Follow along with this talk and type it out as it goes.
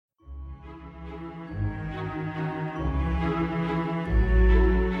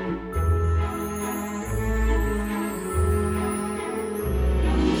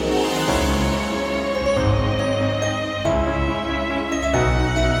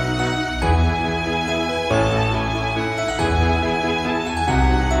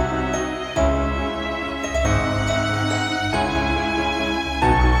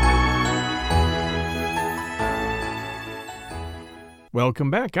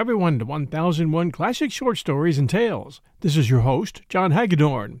Welcome back, everyone, to 1001 Classic Short Stories and Tales. This is your host, John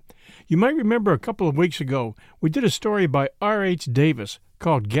Hagedorn. You might remember a couple of weeks ago, we did a story by R.H. Davis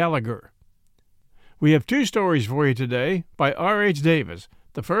called Gallagher. We have two stories for you today by R.H. Davis.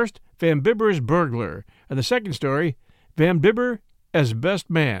 The first, Van Bibber's Burglar, and the second story, Van Bibber as Best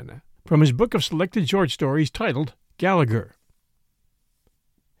Man, from his book of selected short stories titled Gallagher.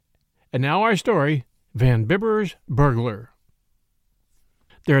 And now our story, Van Bibber's Burglar.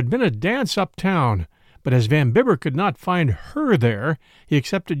 There had been a dance uptown, but as Van Bibber could not find her there, he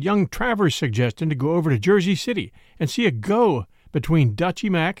accepted young Travers' suggestion to go over to Jersey City and see a go between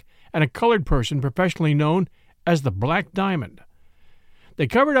Dutchy Mack and a colored person professionally known as the Black Diamond. They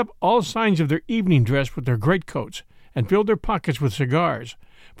covered up all signs of their evening dress with their greatcoats and filled their pockets with cigars,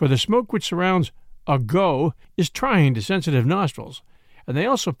 for the smoke which surrounds a go is trying to sensitive nostrils, and they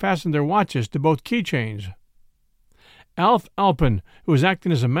also fastened their watches to both keychains. Alf Alpin, who was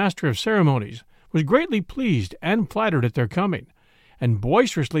acting as a master of ceremonies, was greatly pleased and flattered at their coming, and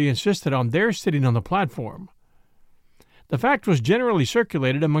boisterously insisted on their sitting on the platform. The fact was generally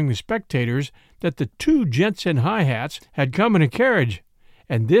circulated among the spectators that the two gents in high hats had come in a carriage,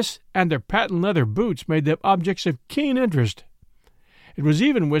 and this and their patent leather boots made them objects of keen interest. It was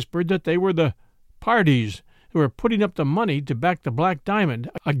even whispered that they were the parties who were putting up the money to back the Black Diamond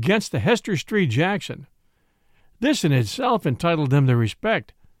against the Hester Street Jackson. This in itself entitled them to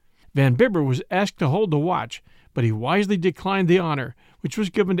respect. Van Bibber was asked to hold the watch, but he wisely declined the honor, which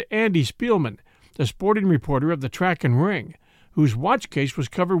was given to Andy Spielman, the sporting reporter of the Track and Ring, whose watch case was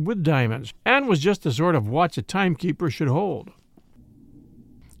covered with diamonds, and was just the sort of watch a timekeeper should hold.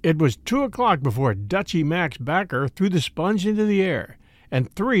 It was 2 o'clock before Dutchy Mack's backer threw the sponge into the air,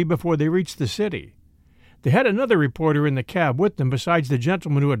 and 3 before they reached the city. They had another reporter in the cab with them besides the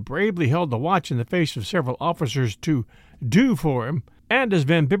gentleman who had bravely held the watch in the face of several officers to do for him, and as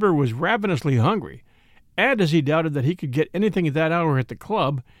Van Bibber was ravenously hungry, and as he doubted that he could get anything at that hour at the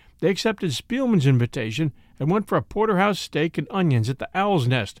club, they accepted Spielman's invitation and went for a porterhouse steak and onions at the Owl's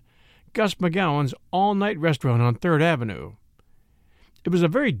Nest, Gus McGowan's all-night restaurant on 3rd Avenue. It was a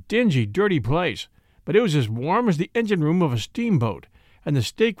very dingy, dirty place, but it was as warm as the engine room of a steamboat, and the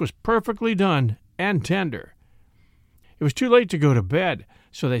steak was perfectly done and tender. It was too late to go to bed,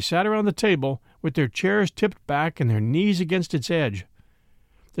 so they sat around the table with their chairs tipped back and their knees against its edge.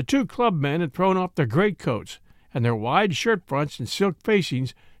 The two clubmen had thrown off their greatcoats, and their wide shirt fronts and silk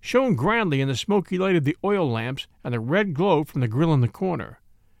facings shone grandly in the smoky light of the oil lamps and the red glow from the grill in the corner.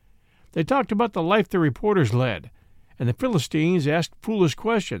 They talked about the life the reporters led, and the Philistines asked foolish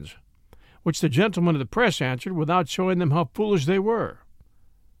questions, which the gentlemen of the press answered without showing them how foolish they were.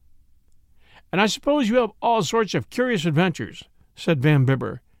 "And I suppose you have all sorts of curious adventures," said Van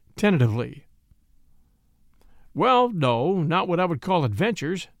Bibber, tentatively. "Well, no, not what I would call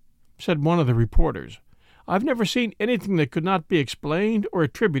adventures," said one of the reporters. "I've never seen anything that could not be explained or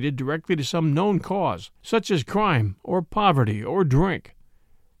attributed directly to some known cause, such as crime or poverty or drink.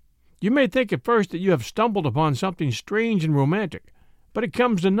 You may think at first that you have stumbled upon something strange and romantic, but it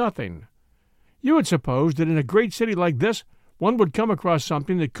comes to nothing. You would suppose that in a great city like this one would come across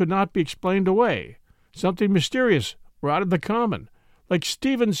something that could not be explained away, something mysterious or out of the common, like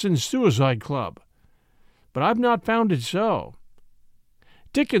Stevenson's Suicide Club. But I've not found it so.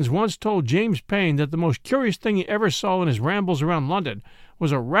 Dickens once told James Payn that the most curious thing he ever saw in his rambles around London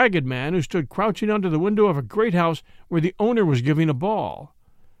was a ragged man who stood crouching under the window of a great house where the owner was giving a ball.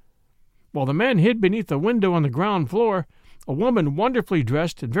 While the man hid beneath the window on the ground floor, a woman wonderfully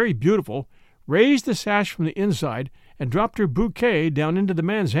dressed and very beautiful raised the sash from the inside and dropped her bouquet down into the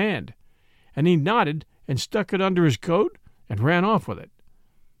man's hand, and he nodded and stuck it under his coat and ran off with it.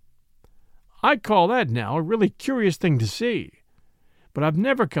 I call that now a really curious thing to see, but I've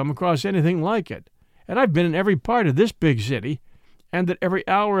never come across anything like it, and I've been in every part of this big city, and at every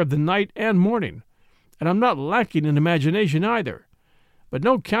hour of the night and morning, and I'm not lacking in imagination either, but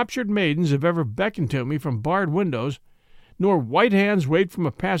no captured maidens have ever beckoned to me from barred windows, nor white hands waved from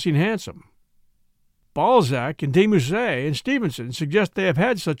a passing hansom. Balzac and de Musset and Stevenson suggest they have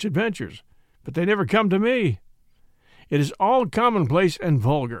had such adventures, but they never come to me. It is all commonplace and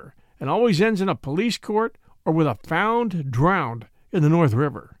vulgar, and always ends in a police court or with a found drowned in the North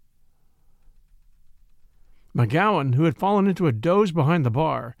River." McGowan, who had fallen into a doze behind the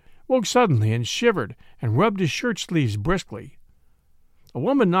bar, woke suddenly and shivered and rubbed his shirt sleeves briskly. A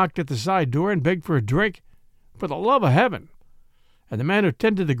woman knocked at the side door and begged for a drink, for the love of heaven, and the man who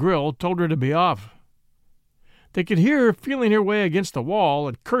tended the grill told her to be off. They could hear her feeling her way against the wall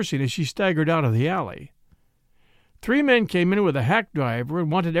and cursing as she staggered out of the alley. 3 men came in with a hack driver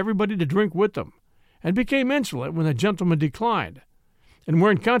and wanted everybody to drink with them, and became insolent when the gentleman declined. and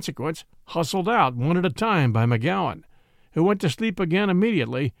were in consequence hustled out one at a time by McGowan, who went to sleep again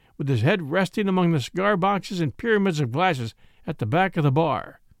immediately with his head resting among the cigar boxes and pyramids of glasses at the back of the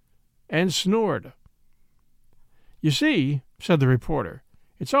bar, and snored. "You see," said the reporter,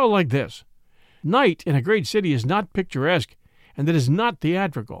 "it's all like this. Night in a great city is not picturesque, and it is not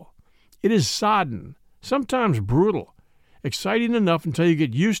theatrical. It is sodden, sometimes brutal, exciting enough until you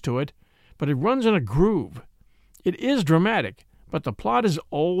get used to it, but it runs in a groove. It is dramatic, but the plot is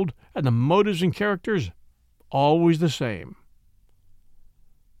old, and the motives and characters always the same."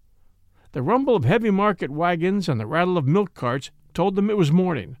 The rumble of heavy market wagons and the rattle of milk carts told them it was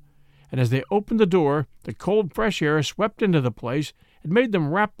morning, and as they opened the door, the cold, fresh air swept into the place and made them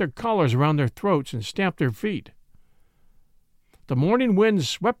wrap their collars around their throats and stamp their feet. The morning wind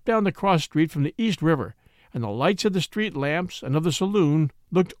swept down the cross street from the East River, and the lights of the street lamps and of the saloon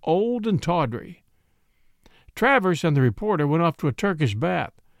looked old and tawdry. Travers and the reporter went off to a Turkish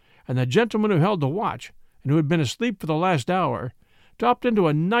bath, and the gentleman who held the watch, and who had been asleep for the last hour, dropped into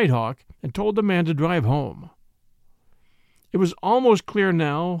a night-hawk and told the man to drive home. It was almost clear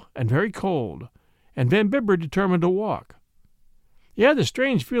now, and very cold, and Van Bibber determined to walk. He had the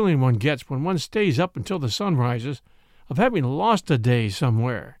strange feeling one gets when one stays up until the sun rises, of having lost a day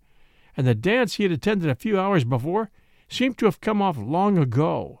somewhere, and the dance he had attended a few hours before seemed to have come off long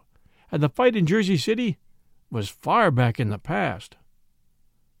ago, and the fight in Jersey City was far back in the past.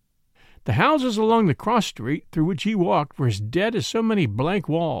 The houses along the cross street through which he walked were as dead as so many blank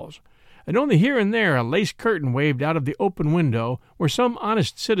walls, and only here and there a lace curtain waved out of the open window where some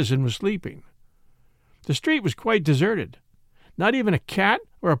honest citizen was sleeping. The street was quite deserted. Not even a cat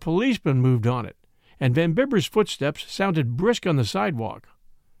or a policeman moved on it, and Van Bibber's footsteps sounded brisk on the sidewalk.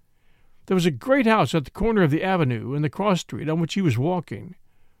 There was a great house at the corner of the avenue and the cross street on which he was walking.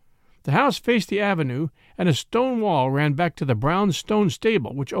 The house faced the avenue, and a stone wall ran back to the brown stone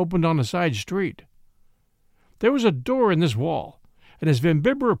stable which opened on a side street. There was a door in this wall, and as Van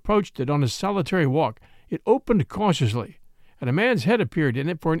Bibber approached it on his solitary walk, it opened cautiously, and a man's head appeared in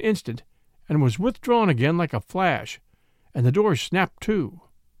it for an instant, and was withdrawn again like a flash, and the door snapped to.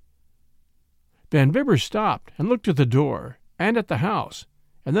 Van Bibber stopped and looked at the door, and at the house,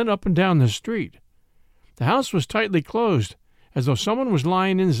 and then up and down the street. The house was tightly closed, as though someone was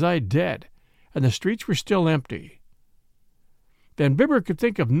lying inside dead, and the streets were still empty. Van Bibber could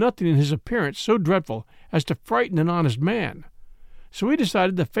think of nothing in his appearance so dreadful as to frighten an honest man, so he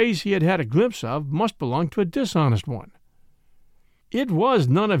decided the face he had had a glimpse of must belong to a dishonest one. It was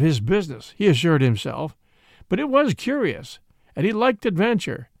none of his business, he assured himself, but it was curious, and he liked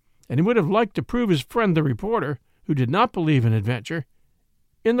adventure, and he would have liked to prove his friend the reporter, who did not believe in adventure,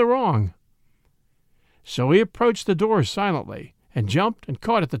 in the wrong. So he approached the door silently, and jumped and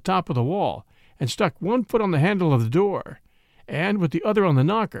caught at the top of the wall, and stuck one foot on the handle of the door, and, with the other on the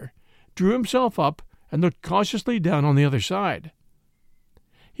knocker, drew himself up and looked cautiously down on the other side.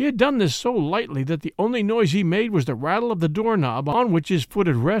 He had done this so lightly that the only noise he made was the rattle of the doorknob on which his foot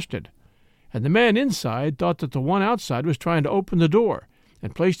had rested, and the man inside thought that the one outside was trying to open the door,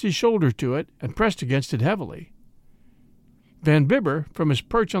 and placed his shoulder to it and pressed against it heavily. Van Bibber, from his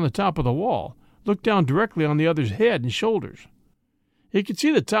perch on the top of the wall, looked down directly on the other's head and shoulders. He could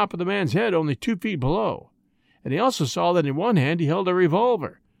see the top of the man's head only 2 feet below, and he also saw that in one hand he held a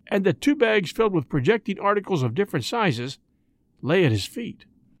revolver, and that 2 bags filled with projecting articles of different sizes lay at his feet.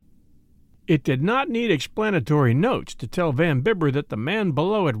 It did not need explanatory notes to tell Van Bibber that the man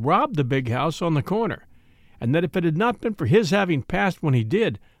below had robbed the big house on the corner, and that if it had not been for his having passed when he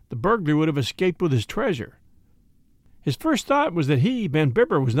did, the burglar would have escaped with his treasure. His first thought was that he, Van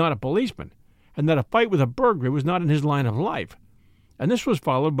Bibber, was not a policeman, and that a fight with a burglar was not in his line of life, and this was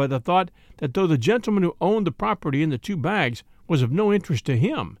followed by the thought that though the gentleman who owned the property in the 2 bags was of no interest to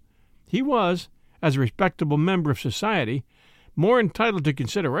him, he was, as a respectable member of society, more entitled to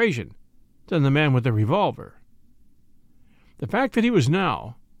consideration than the man with the revolver. The fact that he was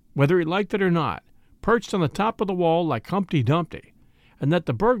now, whether he liked it or not, perched on the top of the wall like Humpty Dumpty, and that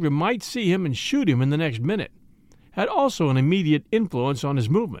the burglar might see him and shoot him in the next minute, had also an immediate influence on his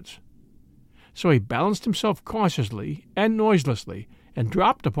movements. So he balanced himself cautiously and noiselessly, and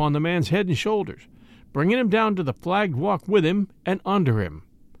dropped upon the man's head and shoulders, bringing him down to the flagged walk with him and under him.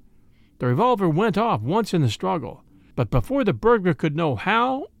 The revolver went off once in the struggle, but before the burglar could know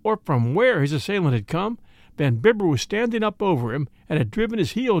how or from where his assailant had come, Van Bibber was standing up over him and had driven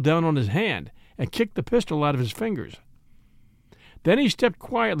his heel down on his hand and kicked the pistol out of his fingers. Then he stepped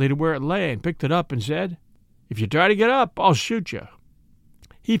quietly to where it lay and picked it up and said, "If you try to get up, I'll shoot you."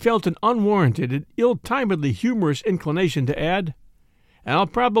 He felt an unwarranted and ill-timedly humorous inclination to add, "And I'll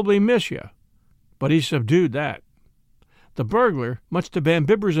probably miss you," but he subdued that. The burglar, much to Van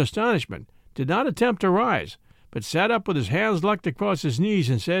Bibber's astonishment, did not attempt to rise, but sat up with his hands locked across his knees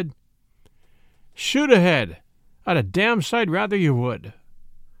and said, "Shoot ahead. I'd a damn sight rather you would."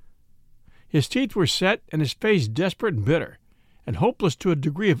 His teeth were set and his face desperate and bitter, and hopeless to a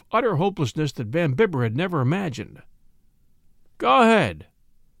degree of utter hopelessness that Van Bibber had never imagined. "Go ahead,"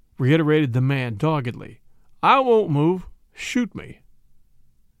 reiterated the man doggedly. "I won't move. Shoot me."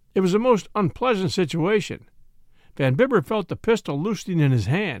 It was a most unpleasant situation. Van Bibber felt the pistol loosening in his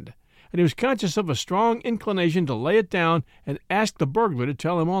hand, and he was conscious of a strong inclination to lay it down and ask the burglar to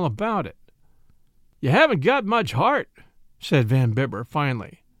tell him all about it. "You haven't got much heart," said Van Bibber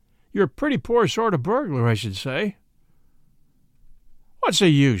finally. "You're a pretty poor sort of burglar, I should say." "What's the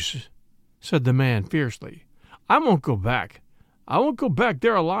use?" said the man fiercely. "I won't go back. I won't go back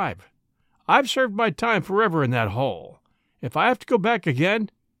there alive. I've served my time forever in that hole. If I have to go back again,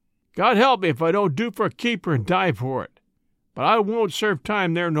 God help me if I don't do for a keeper and die for it. But I won't serve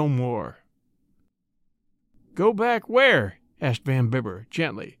time there no more." "Go back where?" asked Van Bibber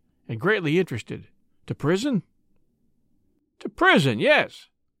gently and greatly interested. "To prison?" "To prison, yes,"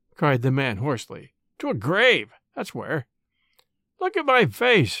 cried the man hoarsely. "To a grave, that's where. Look at my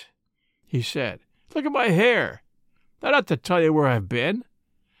face," he said. "Look at my hair. That ought to tell you where I've been.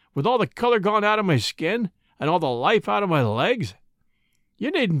 With all the color gone out of my skin and all the life out of my legs.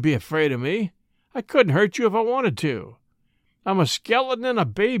 You needn't be afraid of me. I couldn't hurt you if I wanted to. I'm a skeleton and a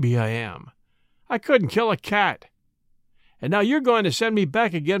baby, I am. I couldn't kill a cat. And now you're going to send me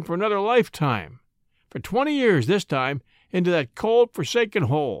back again for another lifetime. For 20 years this time, into that cold, forsaken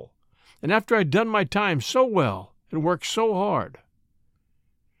hole. And after I'd done my time so well and worked so hard."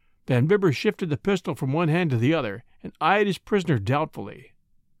 Van Bibber shifted the pistol from one hand to the other and eyed his prisoner doubtfully.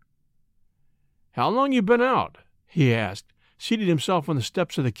 "How long you been out?" he asked, seating himself on the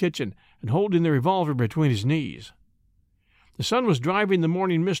steps of the kitchen and holding the revolver between his knees. The sun was driving the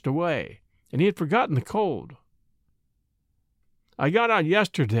morning mist away, and he had forgotten the cold. "I got out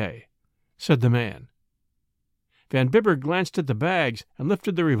yesterday," said the man. Van Bibber glanced at the bags and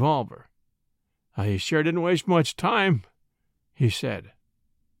lifted the revolver. "You sure didn't waste much time," he said.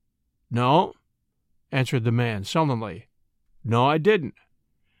 "No," answered the man sullenly. "No, I didn't.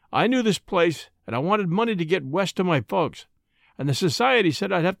 I knew this place, and I wanted money to get west to my folks, and the society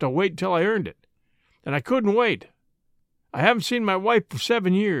said I'd have to wait till I earned it, and I couldn't wait. I haven't seen my wife for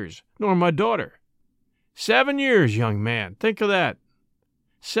 7 years, nor my daughter. 7 years, young man, think of that.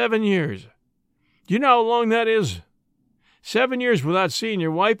 7 years. Do you know how long that is? 7 years without seeing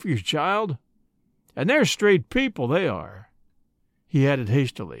your wife or your child? And they're straight people, they are," he added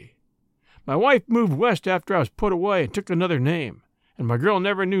hastily. "My wife moved west after I was put away and took another name, and my girl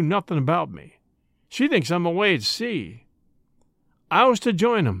never knew nothing about me. She thinks I'm away at sea. I was to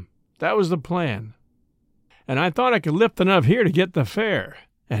join 'em. That was the plan. And I thought I could lift enough here to get the fare.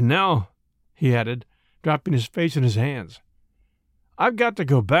 And now," he added, dropping his face in his hands, "I've got to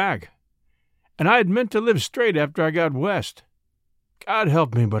go back. And I had meant to live straight after I got west. God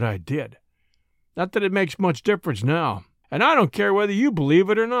help me, but I did. Not that it makes much difference now. And I don't care whether you believe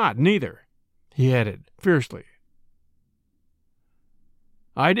it or not, neither," he added fiercely.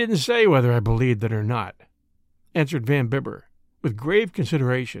 "I didn't say whether I believed it or not," answered Van Bibber, with grave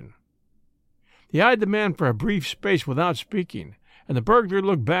consideration. He eyed the man for a brief space without speaking, and the burglar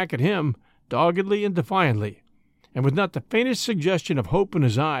looked back at him doggedly and defiantly, and with not the faintest suggestion of hope in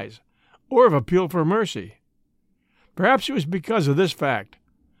his eyes, or of appeal for mercy. Perhaps it was because of this fact,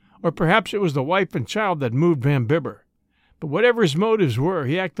 or perhaps it was the wife and child that moved Van Bibber, but whatever his motives were,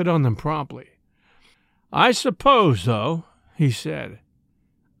 he acted on them promptly. "I suppose, though," he said,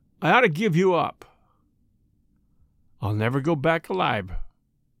 "I ought to give you up." "I'll never go back alive,"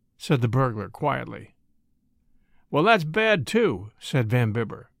 said the burglar quietly. "Well, that's bad, too," said Van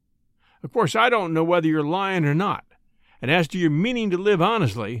Bibber. "Of course, I don't know whether you're lying or not, and as to your meaning to live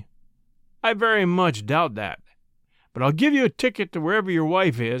honestly, I very much doubt that. But I'll give you a ticket to wherever your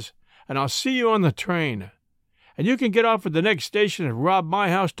wife is, and I'll see you on the train. And you can get off at the next station and rob my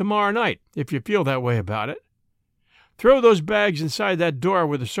house tomorrow night, if you feel that way about it. Throw those bags inside that door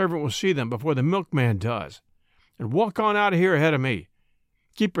where the servant will see them before the milkman does, and walk on out of here ahead of me.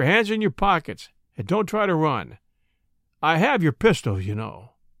 Keep your hands in your pockets, and don't try to run. I have your pistol, you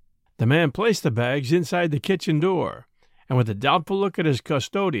know." The man placed the bags inside the kitchen door, and with a doubtful look at his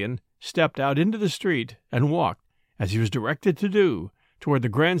custodian, stepped out into the street and walked, as he was directed to do, toward the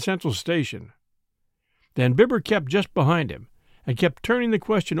Grand Central Station. Van Bibber kept just behind him, and kept turning the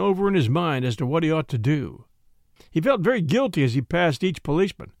question over in his mind as to what he ought to do. He felt very guilty as he passed each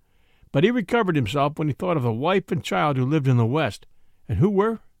policeman, but he recovered himself when he thought of the wife and child who lived in the West, and who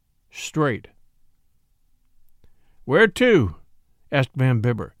were straight. "Where to?" asked Van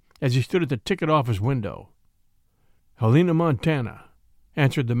Bibber, as he stood at the ticket office window. "Helena, Montana,"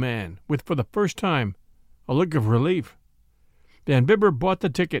 answered the man, with, for the first time, a look of relief. Van Bibber bought the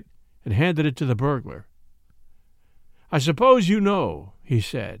ticket and handed it to the burglar. "I suppose you know," he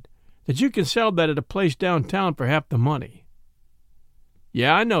said, "that you can sell that at a place downtown for half the money."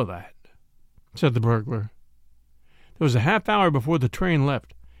 "Yeah, I know that," said the burglar. There was a half hour before the train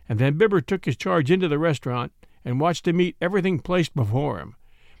left, and Van Bibber took his charge into the restaurant and watched him eat everything placed before him,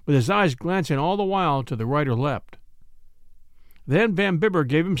 with his eyes glancing all the while to the right or left. Then Van Bibber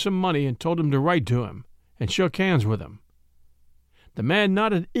gave him some money and told him to write to him, and shook hands with him. The man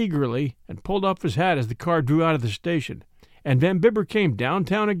nodded eagerly and pulled off his hat as the car drew out of the station, and Van Bibber came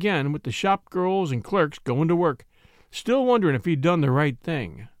downtown again with the shop girls and clerks going to work, still wondering if he'd done the right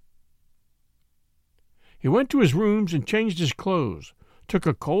thing. He went to his rooms and changed his clothes, took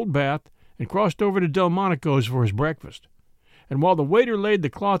a cold bath, and crossed over to Delmonico's for his breakfast, and while the waiter laid the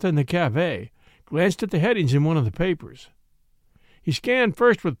cloth in the cafe, glanced at the headings in one of the papers. He scanned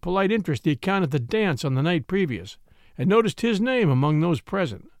first with polite interest the account of the dance on the night previous, and noticed his name among those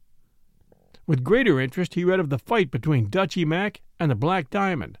present. With greater interest he read of the fight between Dutchy Mac and the Black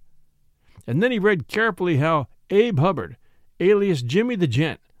Diamond, and then he read carefully how Abe Hubbard, alias Jimmy the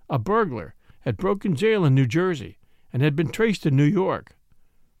Gent, a burglar, had broken jail in New Jersey and had been traced to New York.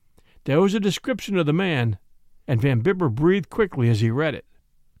 There was a description of the man, and Van Bibber breathed quickly as he read it.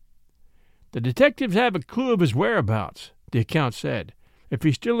 "The detectives have a clue of his whereabouts," the account said. "If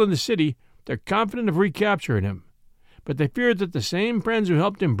he's still in the city, they're confident of recapturing him, but they fear that the same friends who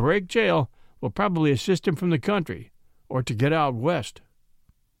helped him break jail will probably assist him from the country, or to get out west."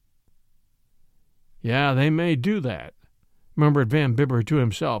 "Yeah, they may do that," murmured Van Bibber to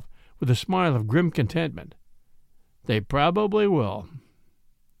himself, with a smile of grim contentment. "They probably will."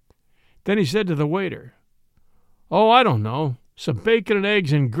 Then he said to the waiter, "Oh, I don't know, some bacon and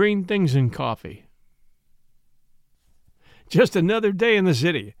eggs and green things and coffee." Just another day in the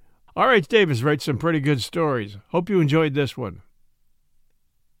city. R.H. Davis writes some pretty good stories. Hope you enjoyed this one.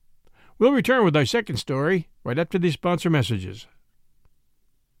 We'll return with our second story right after these sponsor messages.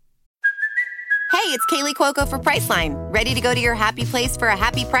 Hey, it's Kaylee Cuoco for Priceline. Ready to go to your happy place for a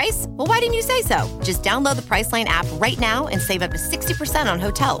happy price? Well, why didn't you say so? Just download the Priceline app right now and save up to 60% on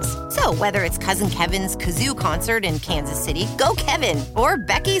hotels. So whether it's Cousin Kevin's Kazoo Concert in Kansas City, go Kevin, or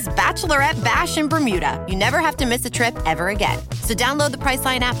Becky's Bachelorette Bash in Bermuda, you never have to miss a trip ever again. So download the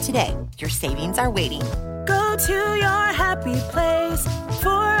Priceline app today. Your savings are waiting. Go to your happy place for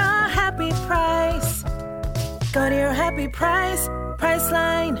a happy price. Go to your happy price,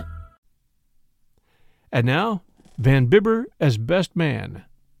 Priceline. And now, Van Bibber as best man.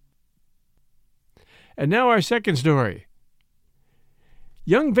 And now our second story.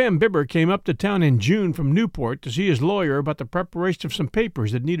 Young Van Bibber came up to town in June from Newport to see his lawyer about the preparation of some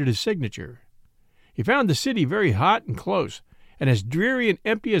papers that needed his signature. He found the city very hot and close, and as dreary and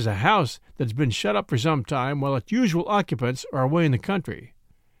empty as a house that's been shut up for some time while its usual occupants are away in the country.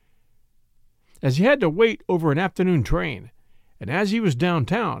 As he had to wait over an afternoon train, and as he was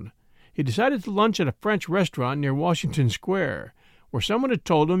downtown, he decided to lunch at a French restaurant near Washington Square, where someone had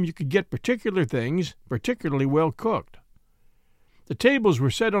told him you could get particular things particularly well cooked. The tables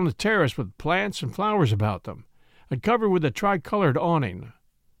were set on a terrace with plants and flowers about them, and covered with a tricolored awning.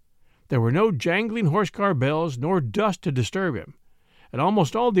 There were no jangling horse-car bells nor dust to disturb him, and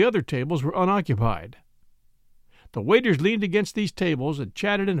almost all the other tables were unoccupied. The waiters leaned against these tables and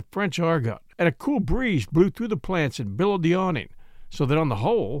chatted in French argot, and a cool breeze blew through the plants and billowed the awning, so that on the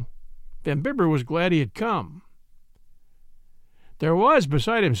whole, Van Bibber was glad he had come. There was,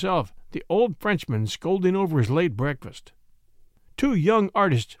 beside himself, the old Frenchman scolding over his late breakfast. Two young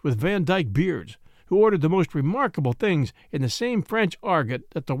artists with Van Dyke beards, who ordered the most remarkable things in the same French argot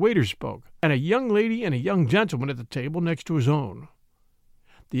that the waiters spoke, and a young lady and a young gentleman at the table next to his own.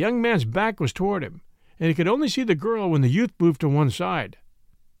 The young man's back was toward him, and he could only see the girl when the youth moved to one side.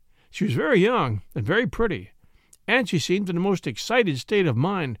 She was very young and very pretty, and she seemed in the most excited state of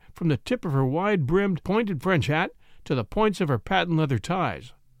mind from the tip of her wide-brimmed, pointed French hat to the points of her patent leather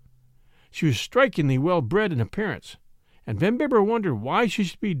ties. She was strikingly well-bred in appearance, and Van Bibber wondered why she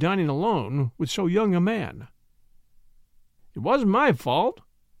should be dining alone with so young a man. "It wasn't my fault,"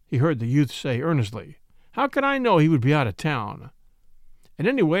 he heard the youth say earnestly. "How could I know he would be out of town? And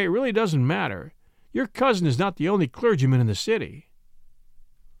anyway, it really doesn't matter. Your cousin is not the only clergyman in the city."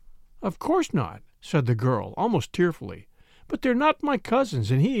 "Of course not," said the girl, almost tearfully. "But they're not my cousins,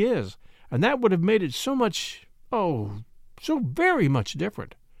 and he is, and that would have made it so much, so very much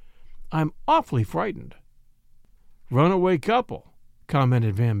different. I'm awfully frightened." "Runaway couple,"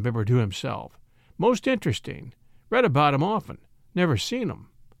 commented Van Bibber to himself. "Most interesting. Read about him often. Never seen him.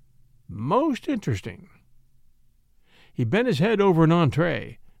 Most interesting." He bent his head over an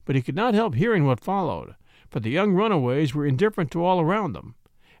entree, but he could not help hearing what followed, for the young runaways were indifferent to all around them,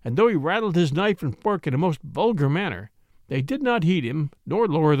 and though he rattled his knife and fork in a most vulgar manner, they did not heed him nor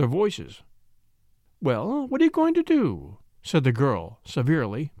lower their voices. "Well, what are you going to do?" said the girl,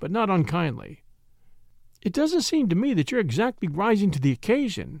 severely, but not unkindly. "It doesn't seem to me that you're exactly rising to the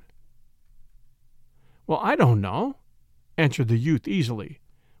occasion." "Well, I don't know," answered the youth easily.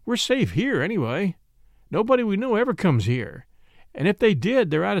 "We're safe here, anyway. Nobody we know ever comes here, and if they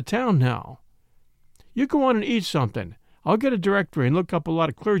did, they're out of town now. You go on and eat something. I'll get a directory and look up a lot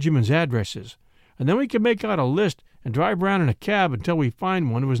of clergymen's addresses, and then we can make out a list and drive around in a cab until we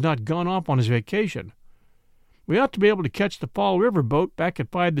find one who has not gone off on his vacation. We ought to be able to catch the Fall River boat back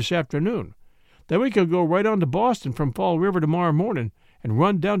at 5 this afternoon. Then we could go right on to Boston from Fall River tomorrow morning and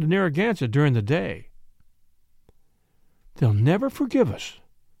run down to Narragansett during the day." "They'll never forgive us,"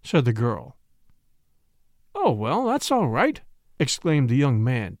 said the girl. "Oh, well, that's all right," exclaimed the young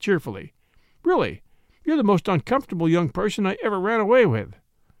man cheerfully. "Really, you're the most uncomfortable young person I ever ran away with.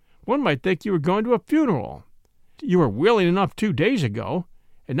 One might think you were going to a funeral. You were willing enough 2 days ago,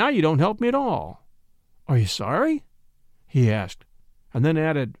 and now you don't help me at all. Are you sorry?" he asked, and then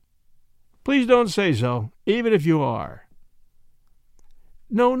added, "Please don't say so, even if you are."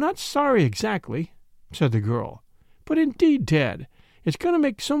 "No, not sorry exactly," said the girl. "But indeed, Ted, it's going to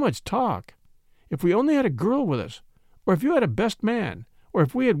make so much talk. If we only had a girl with us, or if you had a best man, or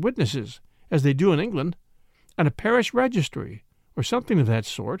if we had witnesses, as they do in England, and a parish registry, or something of that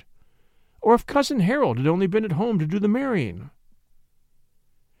sort, or if Cousin Harold had only been at home to do the marrying."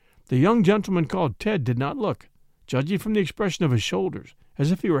 The young gentleman called Ted did not look, judging from the expression of his shoulders,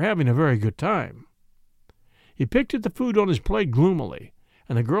 as if he were having a very good time. He picked at the food on his plate gloomily,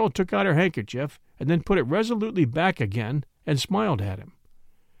 and the girl took out her handkerchief and then put it resolutely back again and smiled at him.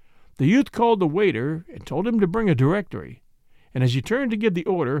 The youth called the waiter and told him to bring a directory, and as he turned to give the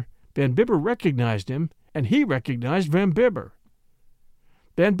order, Van Bibber recognized him, and he recognized Van Bibber.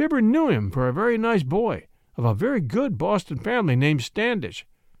 Van Bibber knew him for a very nice boy of a very good Boston family named Standish,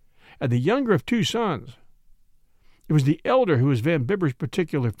 and the younger of 2 sons. It was the elder who was Van Bibber's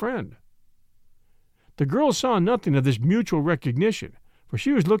particular friend. The girl saw nothing of this mutual recognition, for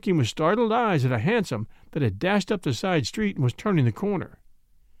she was looking with startled eyes at a hansom that had dashed up the side street and was turning the corner.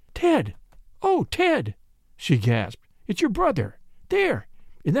 "Ted! Oh, Ted!" she gasped. "It's your brother. There,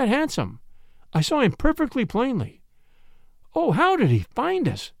 in that hansom. I saw him perfectly plainly. Oh, how did he find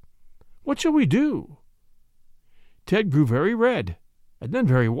us? What shall we do?" Ted grew very red, and then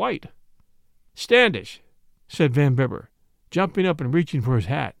very white. "Standish," said Van Bibber, jumping up and reaching for his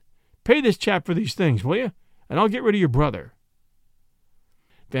hat, "pay this chap for these things, will you? And I'll get rid of your brother."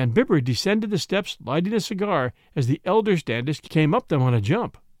 Van Bibber descended the steps, lighting a cigar, as the elder Standish came up them on a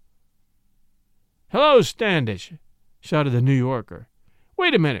jump. "Hello, Standish," shouted the New Yorker.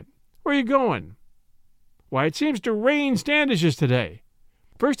 "Wait a minute. Where are you going?" "Why, it seems to rain Standishes today.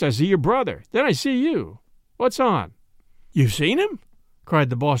 First I see your brother, then I see you. What's on?" "You've seen him?" cried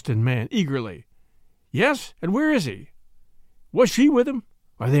the Boston man eagerly. "Yes, and where is he?" "Was she with him?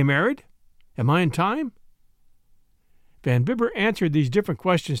 Are they married? Am I in time?" Van Bibber answered these different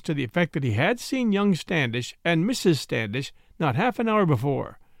questions to the effect that he had seen young Standish and Mrs. Standish not half an hour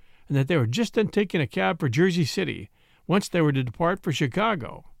before, and that they were just then taking a cab for Jersey City, whence they were to depart for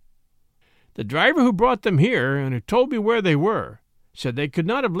Chicago. "The driver who brought them here, and who told me where they were, said they could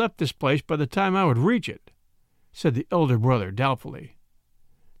not have left this place by the time I would reach it," said the elder brother doubtfully.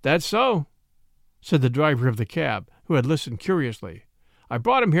 "That's so," said the driver of the cab, who had listened curiously. "I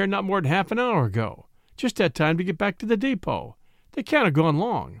brought him here not more than half an hour ago. Just had time to get back to the depot. They can't have gone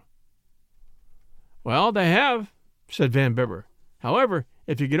long." "Well, they have," said Van Bibber. "However,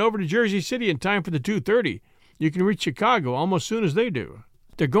 if you get over to Jersey City in time for the 2:30, you can reach Chicago almost soon as they do.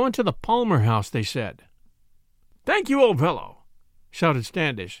 They're going to the Palmer House, they said." "Thank you, old fellow," shouted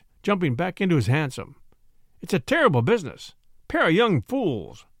Standish, jumping back into his hansom. "It's a terrible business. Pair of young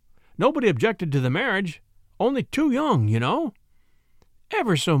fools. Nobody objected to the marriage. Only too young, you know.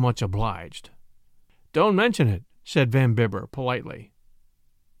 Ever so much obliged." "Don't mention it," said Van Bibber politely.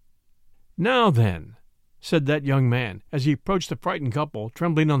 "Now then," said that young man, as he approached the frightened couple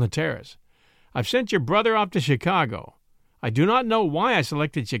trembling on the terrace, "I've sent your brother off to Chicago. I do not know why I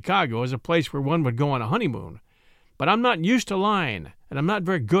selected Chicago as a place where one would go on a honeymoon, but I'm not used to lying, and I'm not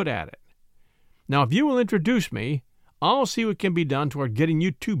very good at it. Now, if you will introduce me, I'll see what can be done toward getting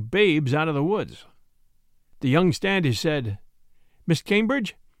you 2 babes out of the woods." The young Standish said, "Miss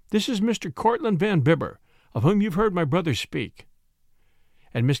Cambridge, this is Mr. Cortlandt Van Bibber, of whom you've heard my brother speak."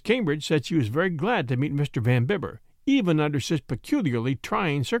 and Miss Cambridge said she was very glad to meet Mr. Van Bibber, even under such peculiarly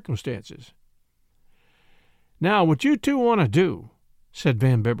trying circumstances. "Now, what you two want to do," said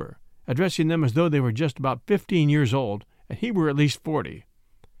Van Bibber, addressing them as though they were just about 15 years old and he were at least 40,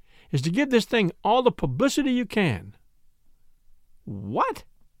 "is to give this thing all the publicity you can." "What?"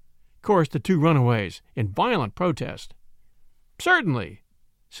 chorused the two runaways, in violent protest. "Certainly,"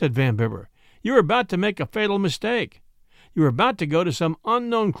 said Van Bibber. "You are about to make a fatal mistake. You are about to go to some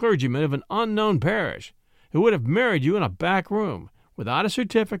unknown clergyman of an unknown parish, who would have married you in a back room, without a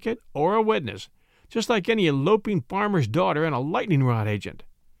certificate or a witness, just like any eloping farmer's daughter and a lightning rod agent.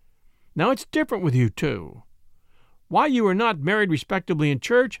 Now it's different with you two. Why you are not married respectably in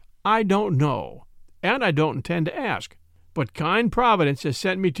church, I don't know, and I don't intend to ask. But kind Providence has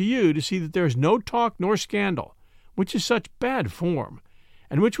sent me to you to see that there is no talk nor scandal, which is such bad form,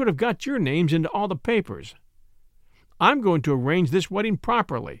 and which would have got your names into all the papers. I'm going to arrange this wedding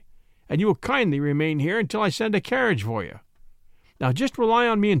properly, and you will kindly remain here until I send a carriage for you. Now just rely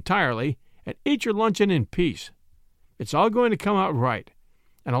on me entirely, and eat your luncheon in peace. It's all going to come out right.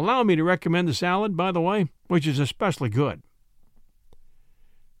 And allow me to recommend the salad, by the way, which is especially good."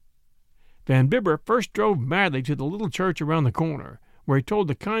 Van Bibber first drove madly to the little church around the corner, where he told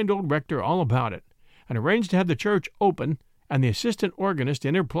the kind old rector all about it, and arranged to have the church open and the assistant organist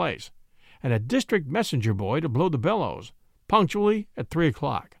in her place, and a district messenger boy to blow the bellows, punctually at 3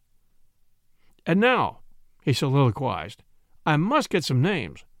 o'clock. "And now," he soliloquized, "I must get some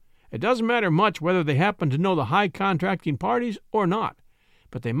names. It doesn't matter much whether they happen to know the high contracting parties or not,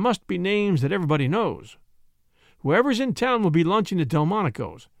 but they must be names that everybody knows. Whoever's in town will be lunching at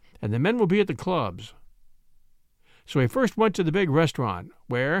Delmonico's, and the men will be at the clubs." So he first went to the big restaurant,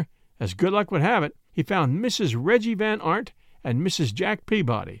 where, as good luck would have it, he found Mrs. Reggie Van Arndt and Mrs. Jack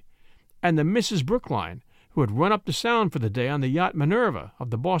Peabody, and the Mrs. Brookline, who had run up the Sound for the day on the yacht Minerva of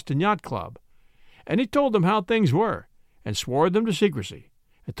the Boston Yacht Club. And he told them how things were, and swore them to secrecy,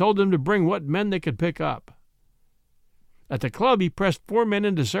 and told them to bring what men they could pick up. At the club he pressed 4 men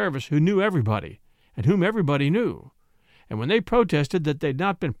into service who knew everybody, and whom everybody knew, and when they protested that they'd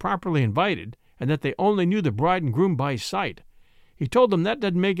not been properly invited, and that they only knew the bride and groom by sight, he told them that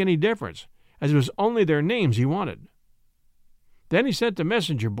didn't make any difference, as it was only their names he wanted. Then he sent the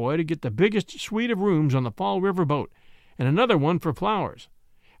messenger boy to get the biggest suite of rooms on the Fall River boat, and another one for flowers,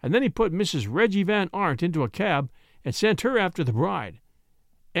 and then he put Mrs. Reggie Van Arndt into a cab and sent her after the bride,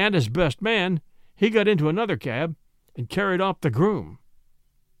 and as best man he got into another cab and carried off the groom.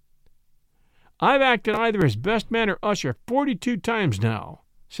 "I've acted either as best man or usher 42 times now,"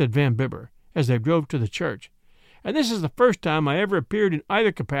 said Van Bibber, as they drove to the church, "and this is the first time I ever appeared in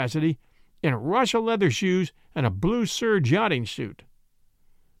either capacity in Russia leather shoes and a blue serge yachting suit.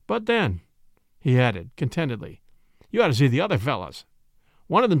 But then," he added, contentedly, "you ought to see the other fellows.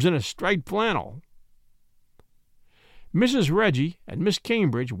 One of them's in a striped flannel." Mrs. Reggie and Miss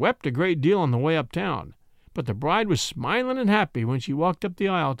Cambridge wept a great deal on the way uptown, but the bride was smiling and happy when she walked up the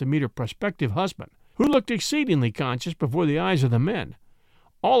aisle to meet her prospective husband, who looked exceedingly conscious before the eyes of the men,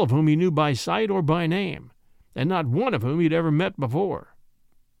 all of whom he knew by sight or by name, and not one of whom he'd ever met before.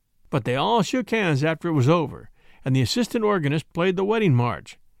 But they all shook hands after it was over, and the assistant organist played the wedding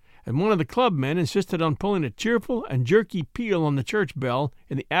march, and one of the club men insisted on pulling a cheerful and jerky peal on the church bell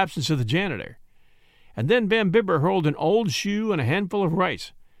in the absence of the janitor, and then Van Bibber hurled an old shoe and a handful of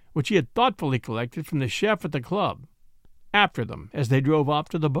rice, which he had thoughtfully collected from the chef at the club, after them as they drove off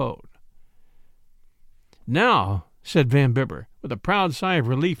to the boat. "Now," said Van Bibber, with a proud sigh of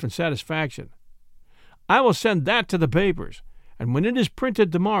relief and satisfaction, "I will send that to the papers, and when it is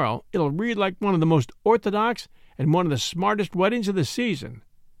printed tomorrow it'll read like one of the most orthodox and one of the smartest weddings of the season.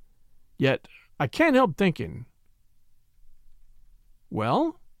 Yet I can't help thinking—"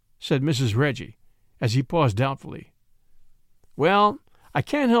 "Well?" said Mrs. Reggie, as he paused doubtfully. "Well, I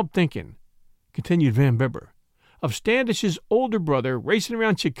can't help thinking," continued Van Bibber, "of Standish's older brother racing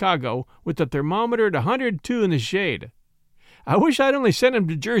around Chicago with the thermometer at 102 in the shade. I wish I'd only sent him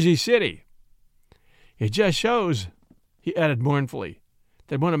to Jersey City. It just shows," he added mournfully,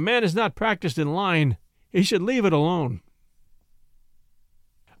 "that when a man is not practiced in line, he should leave it alone."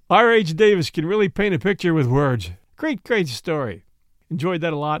 R.H. Davis can really paint a picture with words. Great story. Enjoyed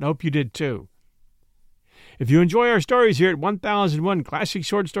that a lot, and hope you did too. If you enjoy our stories here at 1001 Classic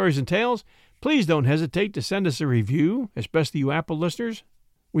Short Stories and Tales, please don't hesitate to send us a review, especially you Apple listeners.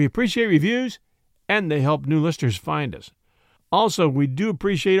 We appreciate reviews, and they help new listeners find us. Also, we do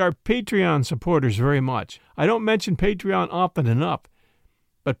appreciate our Patreon supporters very much. I don't mention Patreon often enough,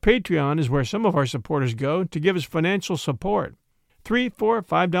 but Patreon is where some of our supporters go to give us financial support. $3, $4,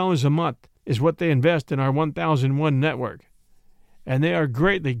 $5 a month is what they invest in our 1001 network. and they are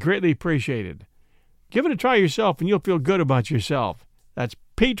greatly, greatly appreciated. Give it a try yourself, and you'll feel good about yourself. That's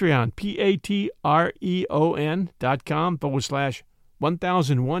Patreon,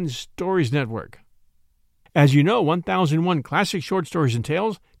 patreon.com/1001 Stories Network. As you know, 1001 Classic Short Stories and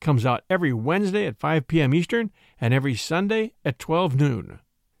Tales comes out every Wednesday at 5 p.m. Eastern and every Sunday at 12 noon.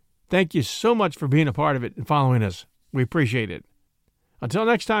 Thank you so much for being a part of it and following us. We appreciate it. Until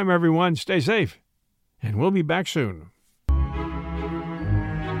next time, everyone, stay safe, and we'll be back soon.